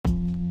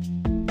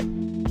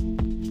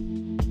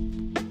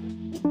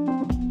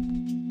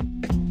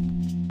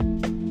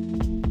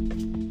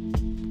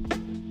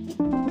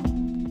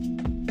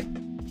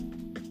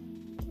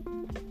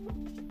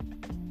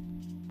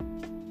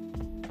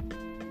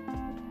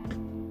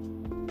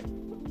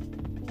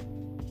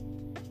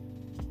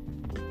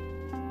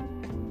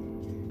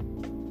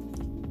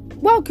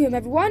Welcome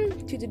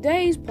everyone to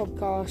today's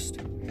podcast.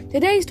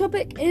 Today's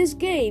topic is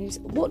games.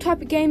 What type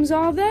of games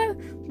are there?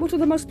 What are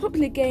the most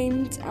popular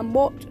games and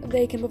what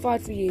they can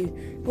provide for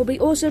you? We'll be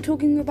also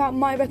talking about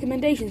my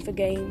recommendations for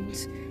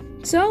games.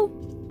 So,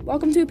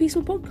 welcome to a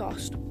Peaceful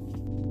Podcast.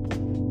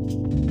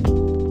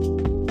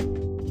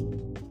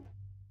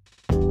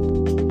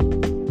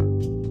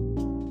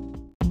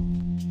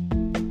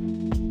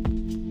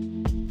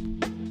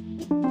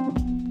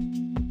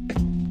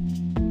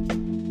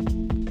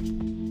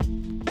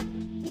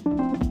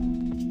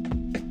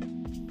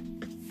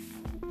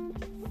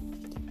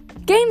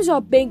 Games are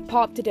a big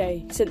part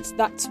today, since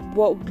that's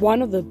what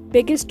one of the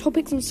biggest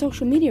topics on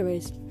social media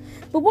is.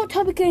 But what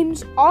type of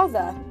games are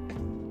there?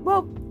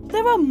 Well,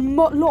 there are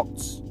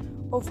lots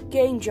of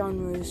game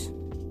genres.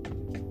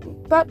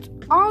 But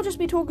I'll just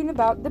be talking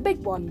about the big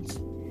ones.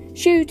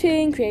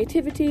 Shooting,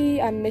 creativity,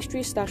 and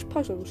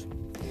mystery/puzzles.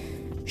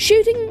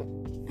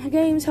 Shooting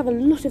games have a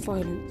lot of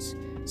violence,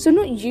 so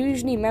not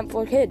usually meant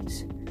for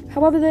kids.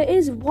 However, there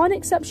is one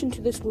exception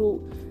to this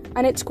rule,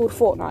 and it's called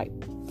Fortnite.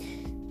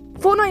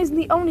 Fortnite isn't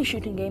the only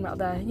shooting game out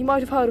there. You might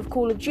have heard of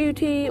Call of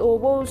Duty or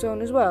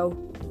Warzone as well.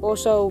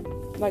 Also,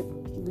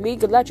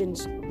 League of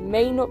Legends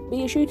may not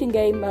be a shooting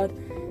game, but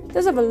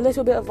does have a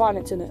little bit of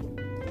violence in it.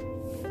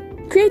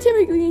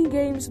 Creativity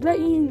games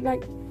let you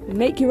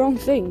make your own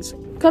things,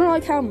 kind of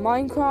like how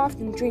Minecraft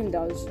and Dream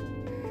does.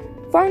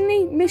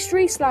 Finally,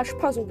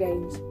 mystery/puzzle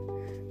games.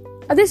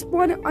 At this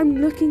point, I'm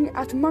looking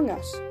at Among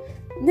Us.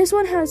 This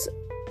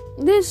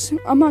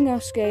Among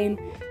Us game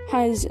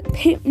has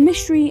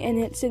mystery in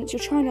it, since you're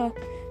trying to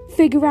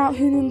figure out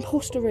who the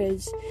imposter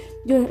is.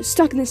 You're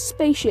stuck in a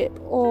spaceship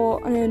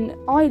or on an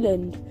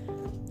island,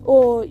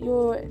 or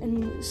you're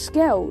in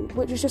Skell,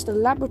 which is just a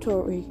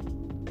laboratory.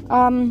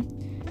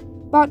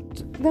 But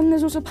then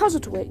there's also a puzzle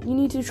to it. You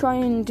need to try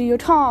and do your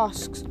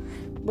tasks,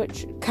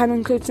 which can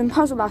include some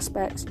puzzle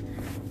aspects.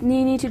 And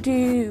you need to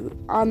do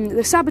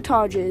the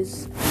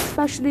sabotages,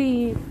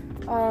 especially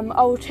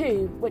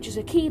O2, which is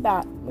a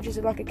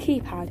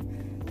keypad.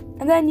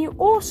 And then you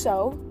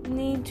also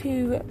need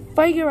to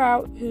figure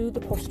out who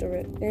the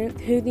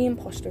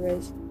imposter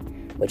is,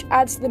 which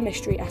adds to the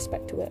mystery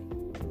aspect to it.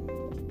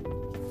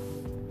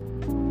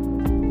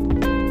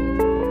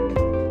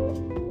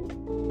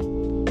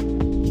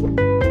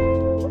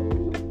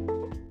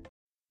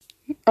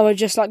 I would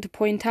just like to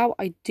point out,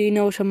 I do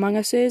know what Among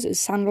Us is. It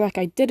sounded like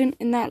I didn't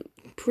in that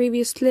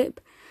previous clip.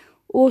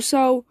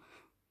 Also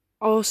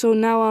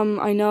now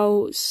I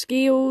know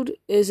Skilled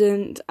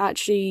isn't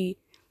actually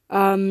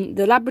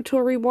the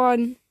laboratory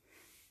one.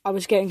 I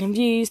was getting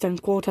confused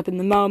and caught up in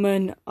the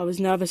moment. I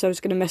was nervous I was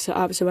going to mess it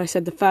up, so I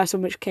said the first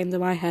one which came to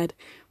my head,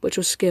 which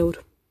was Skilled.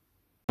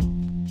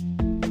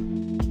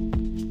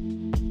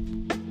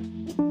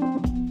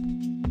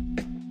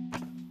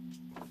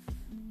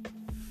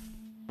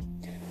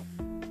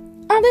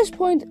 At this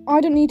point,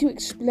 I don't need to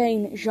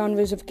explain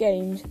genres of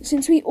games,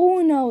 since we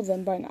all know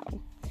them by now.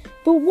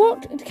 But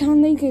what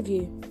can they give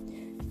you?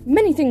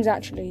 Many things,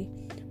 actually.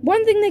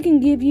 One thing they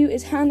can give you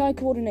is hand-eye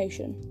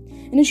coordination.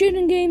 In a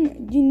shooting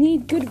game, you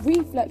need good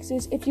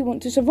reflexes if you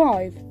want to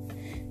survive.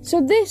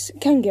 So this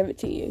can give it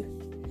to you.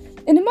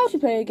 In a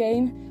multiplayer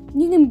game,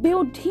 you can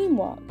build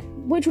teamwork,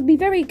 which would be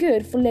very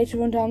good for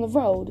later on down the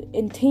road.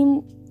 In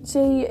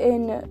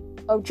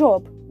a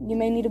job, you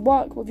may need to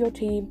work with your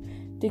team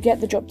to get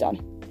the job done.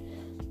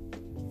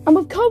 And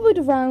with COVID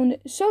around,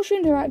 social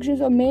interactions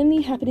are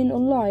mainly happening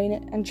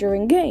online and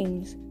during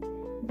games.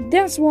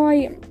 That's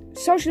why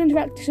social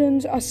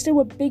interactions are still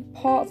a big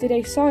part of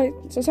today's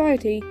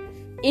society.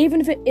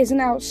 Even if it isn't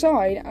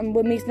outside and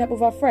we're meeting up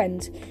with our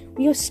friends,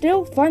 we are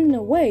still finding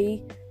a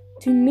way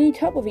to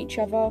meet up with each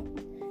other,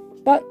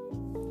 but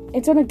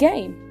it's on a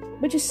game,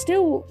 which is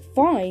still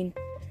fine.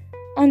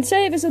 And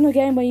say if it's on a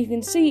game where you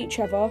can see each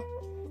other,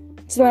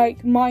 it's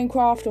like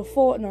Minecraft or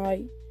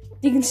Fortnite,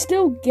 you can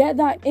still get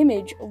that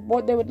image of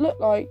what they would look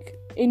like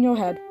in your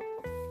head.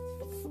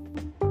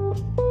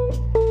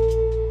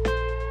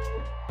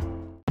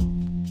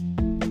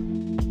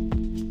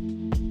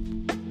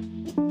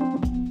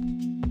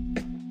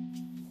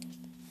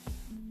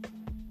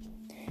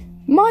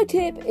 My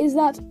tip is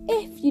that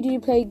if you do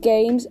play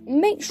games,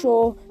 make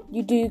sure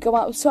you do go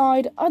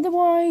outside,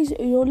 otherwise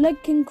your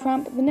leg can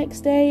cramp the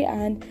next day,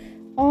 and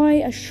I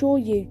assure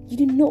you, you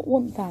do not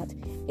want that.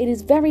 It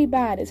is very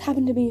bad. It's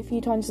happened to me a few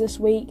times this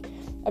week.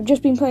 I've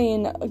just been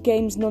playing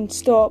games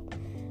non-stop,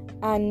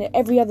 and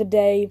every other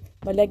day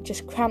my leg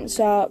just cramps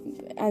up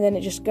and then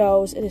it just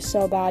goes. It is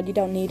so bad. You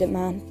don't need it,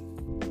 man.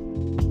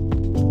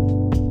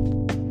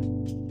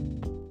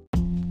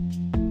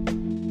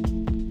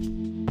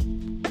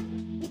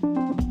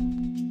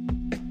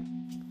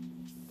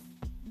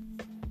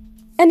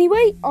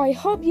 Anyway, I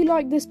hope you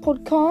like this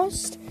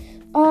podcast.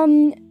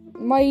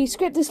 My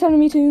script is telling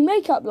me to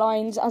make up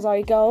lines as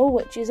I go,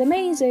 which is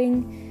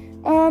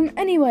amazing.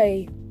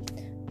 Anyway,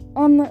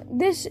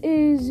 this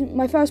is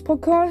my first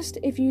podcast,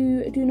 if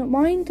you do not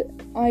mind.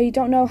 I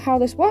don't know how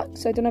this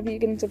works. I don't know if you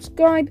can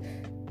subscribe,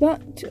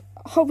 but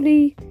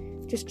hopefully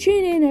just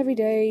tune in every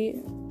day.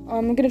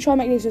 I'm going to try and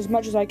make this as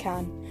much as I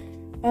can.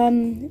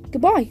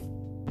 Goodbye.